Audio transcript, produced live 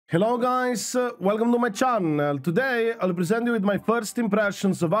Hello guys, welcome to my channel. Today I'll present you with my first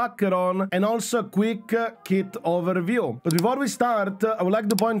impressions of Acheron and also a quick kit overview. But before we start, I would like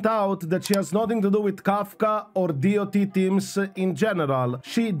to point out that she has nothing to do with Kafka or DOT teams in general.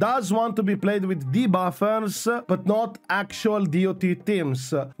 She does want to be played with debuffers, but not actual DOT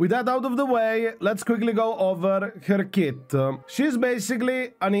teams. With that out of the way, let's quickly go over her kit. She's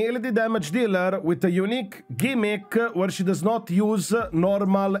basically an ability damage dealer with a unique gimmick where she does not use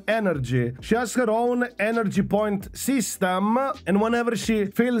normal energy. She has her own energy point system, and whenever she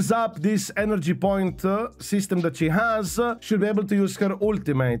fills up this energy point system that she has, she'll be able to use her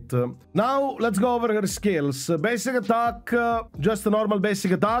ultimate. Now let's go over her skills. Basic attack, just a normal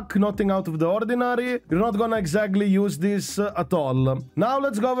basic attack, nothing out of the ordinary. You're not gonna exactly use this at all. Now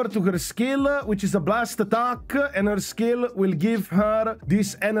let's go over to her skill, which is a blast attack, and her skill will give her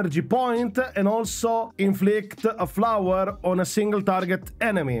this energy point and also inflict a flower on a single target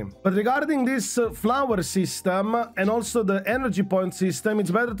enemy. But regarding this flower system and also the energy point system,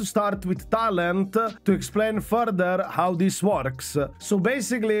 it's better to start with talent to explain further how this works. So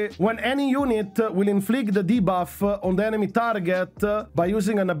basically, when any unit will inflict the debuff on the enemy target by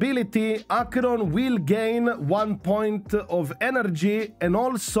using an ability, Acheron will gain 1 point of energy, and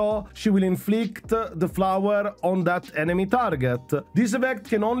also she will inflict the flower on that enemy target. This effect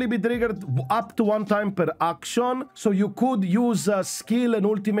can only be triggered up to 1 time per action, so you could use a skill and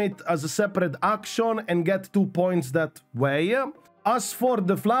ultimate as a separate action and get 2 points that way. As for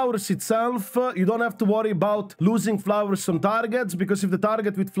the flowers itself, you don't have to worry about losing flowers on targets, because if the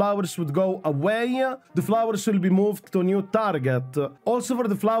target with flowers would go away, the flowers will be moved to a new target. Also for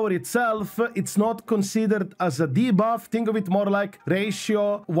the flower itself, it's not considered as a debuff. Think of it more like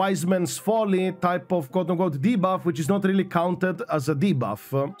ratio, wise man's folly type of quote-unquote debuff, which is not really counted as a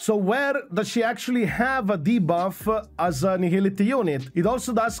debuff. So where does she actually have a debuff as a nihility unit? It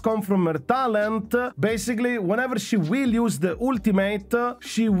also does come from her talent. Basically, whenever she will use the ultimate,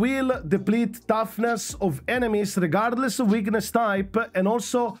 she will deplete toughness of enemies regardless of weakness type, and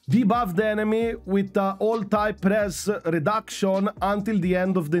also debuff the enemy with all type res reduction until the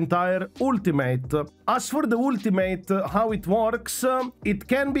end of the entire ultimate. As for the ultimate, how it works, it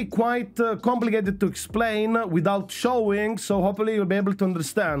can be quite complicated to explain without showing, so hopefully you'll be able to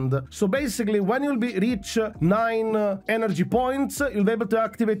understand. So basically, when you'll reach 9 energy points, you'll be able to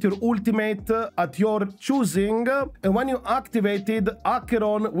activate your ultimate at your choosing, and when you activate it,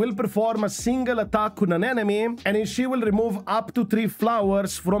 Acheron will perform a single attack on an enemy, and she will remove up to 3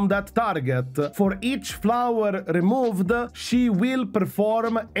 flowers from that target. For each flower removed, she will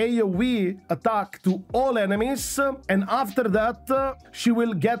perform AoE attack to all enemies, and after that, she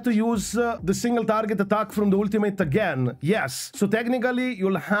will get to use the single target attack from the ultimate again. Yes, so technically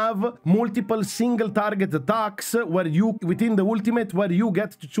you'll have multiple single target attacks where you, within the ultimate, where you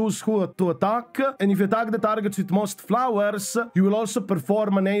get to choose who to attack, and if you attack the targets with most flowers, you will also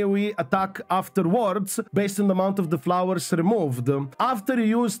perform an AoE attack afterwards based on the amount of the flowers removed. After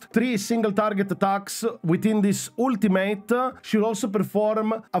you used 3 single target attacks within this ultimate, she'll also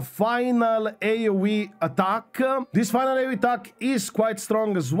perform a final AoE attack. This final AoE attack is quite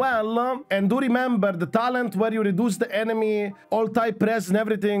strong as well, and do remember the talent where you reduce the enemy all type res and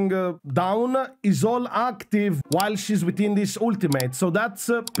everything down is all active while she's within this ultimate, so that's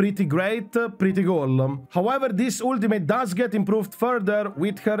pretty great, pretty cool. However, this ultimate does get improved further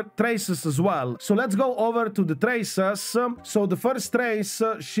with her traces as well. So let's go over to the traces. So the first trace,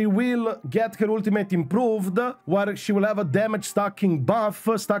 she will get her ultimate improved, where she will have a damage stacking buff,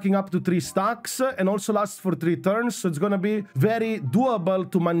 stacking up to 3 stacks, and also lasts for 3 turns. So it's gonna be very doable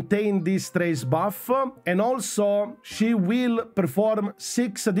to maintain this trace buff. And also, she will perform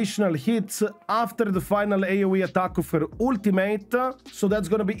 6 additional hits after the final AoE attack of her ultimate. So that's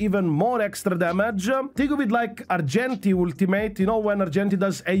gonna be even more extra damage. Think of it like Argenti ultimate. You know, when Argenti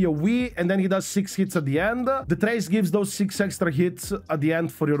does AoE and then he does 6 hits at the end, the trace gives those 6 extra hits at the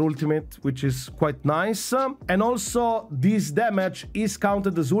end for your ultimate, which is quite nice. And also, this damage is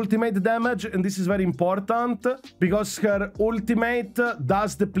counted as ultimate damage, and this is very important because her ultimate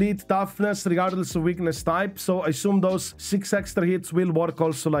does deplete toughness regardless of weakness type, so I assume those 6 extra hits will work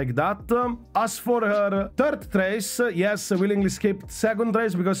also like that. As for her third trace, yes, I willingly skipped second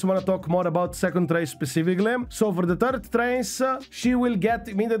trace because I want to talk more about second trace specifically. So for the third trace, trace, she will get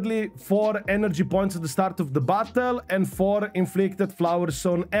immediately 4 energy points at the start of the battle and 4 inflicted flowers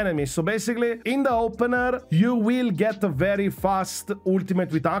on enemies. So basically, in the opener, you will get a very fast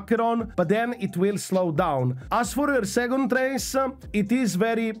ultimate with Acheron, but then it will slow down. As for your second trace, it is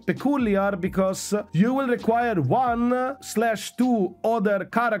very peculiar because you will require 1/2 other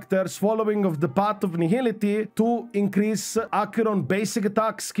characters following of the path of nihility to increase Acheron basic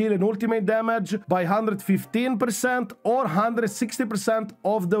attack, skill, and ultimate damage by 115% or 160%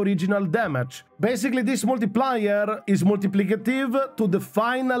 of the original damage. Basically, this multiplier is multiplicative to the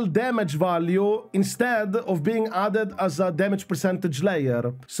final damage value instead of being added as a damage percentage layer.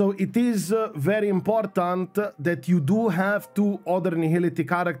 So it is very important that you do have 2 other nihility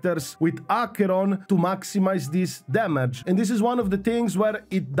characters with Acheron to maximize this damage. And this is one of the things where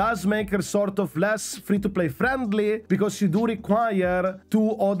it does make her sort of less free-to-play friendly, because you do require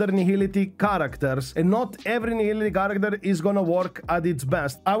 2 other nihility characters, and not every nihility character is gonna work at its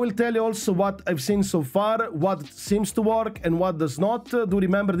best. I will tell you also what I've seen so far, what seems to work and what does not. Do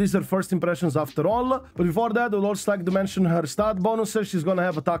remember, these are first impressions after all. But before that, I would also like to mention her stat bonuses. She's gonna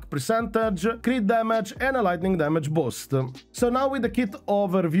have attack percentage, crit damage, and a lightning damage boost. So now with the kit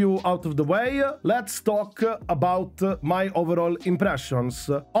overview out of the way, let's talk about my overall impressions.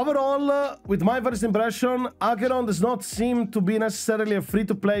 Overall, with my first impression, Acheron does not seem to be necessarily a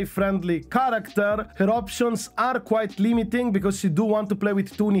free-to-play friendly character. Her options are quite limiting because you do want to play with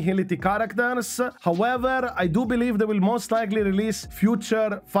 2 nihility characters. However, I do believe they will most likely release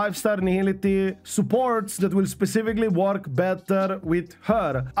future 5-star nihility supports that will specifically work better with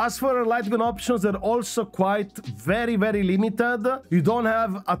her. As for her light gun options, they're also quite very limited. You don't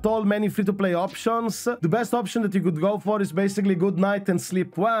have at all many free-to-play options. The best option that you could go for is basically good night and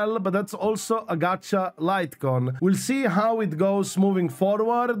sleep well, but that's also a gacha light gun. We'll see how it goes moving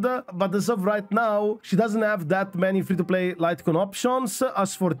forward, but as of right now, she doesn't have that many free-to-play light gun options.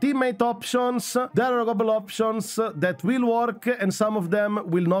 As for teammate options, there are a couple options that will work, and some of them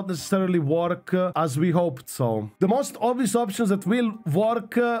will not necessarily work as we hoped so. The most obvious options that will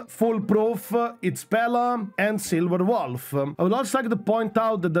work foolproof, it's Pela and Silverwolf. I would also like to point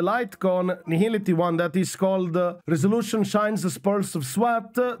out that the Lightcon Nihility one that is called Resolution Shines as Pearls of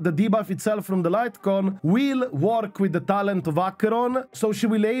Sweat, the debuff itself from the Lightcon, will work with the talent of Acheron, so she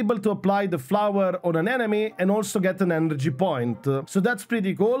will be able to apply the flower on an enemy and also get an energy point. So that's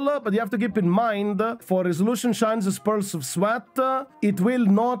pretty cool, but you have to keep in mind, for Resolution Shines as Pearls of Sweat, it will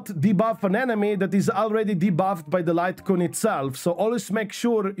not debuff an enemy that is already debuffed by the Lightcon itself. So always make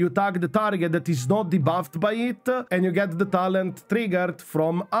sure you tag the target that is not debuffed by it, and you get the talent triggered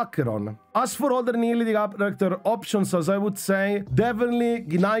from Acheron. As for other nihility character options, as I would say, definitely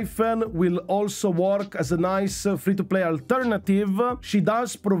Gneifen will also work as a nice free-to-play alternative. She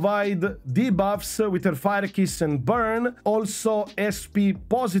does provide debuffs with her Fire Kiss and Burn, also SP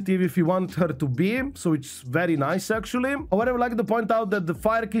positive if you want her to be, so it's very nice actually. However, I would like to point out that the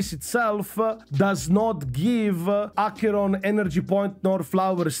Fire Kiss itself does not give Acheron energy point nor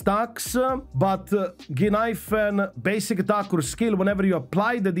flower stacks, but Gneifen basic attack or skill, whenever you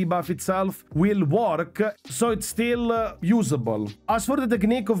apply the debuff itself, will work, so it's still usable. As for the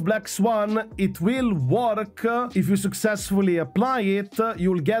technique of Black Swan, it will work if you successfully apply it.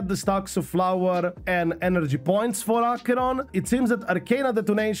 You'll get the stacks of flower and energy points for Acheron. It seems that Arcana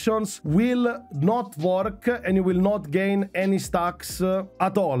detonations will not work and you will not gain any stacks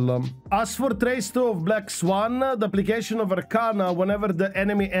at all. As for Trace 2 of Black Swan, the application of Arcana whenever the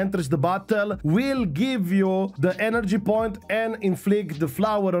enemy enters the battle will give you the energy point and inflict the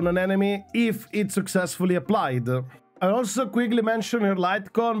flower on an enemy if it's successfully applied. I'll also quickly mention her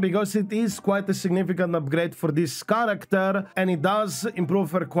Lightcon because it is quite a significant upgrade for this character and it does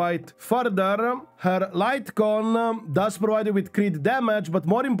improve her quite further. Her Lightcon does provide you with crit damage, but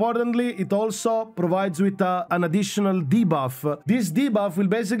more importantly, it also provides with an additional debuff. This debuff will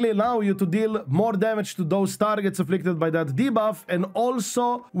basically allow you to deal more damage to those targets afflicted by that debuff and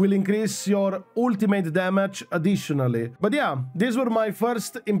also will increase your ultimate damage additionally. But yeah, these were my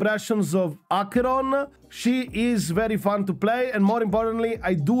first impressions of Acheron. She is very fun to play, and more importantly,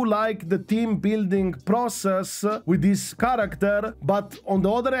 I do like the team building process with this character, but on the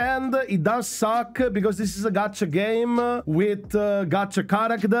other hand, it does suck because this is a gacha game with gacha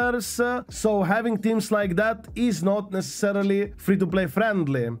characters, so having teams like that is not necessarily free-to-play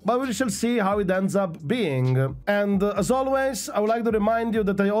friendly, but we shall see how it ends up being. And as always, I would like to remind you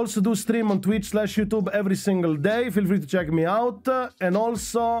that I also do stream on Twitch/YouTube every single day. Feel free to check me out, and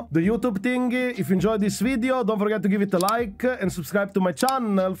also the YouTube thingy. If you enjoyed this video, don't forget to give it a like and subscribe to my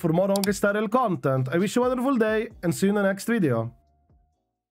channel for more honkaistarrail content. I wish you a wonderful day and see you in the next video.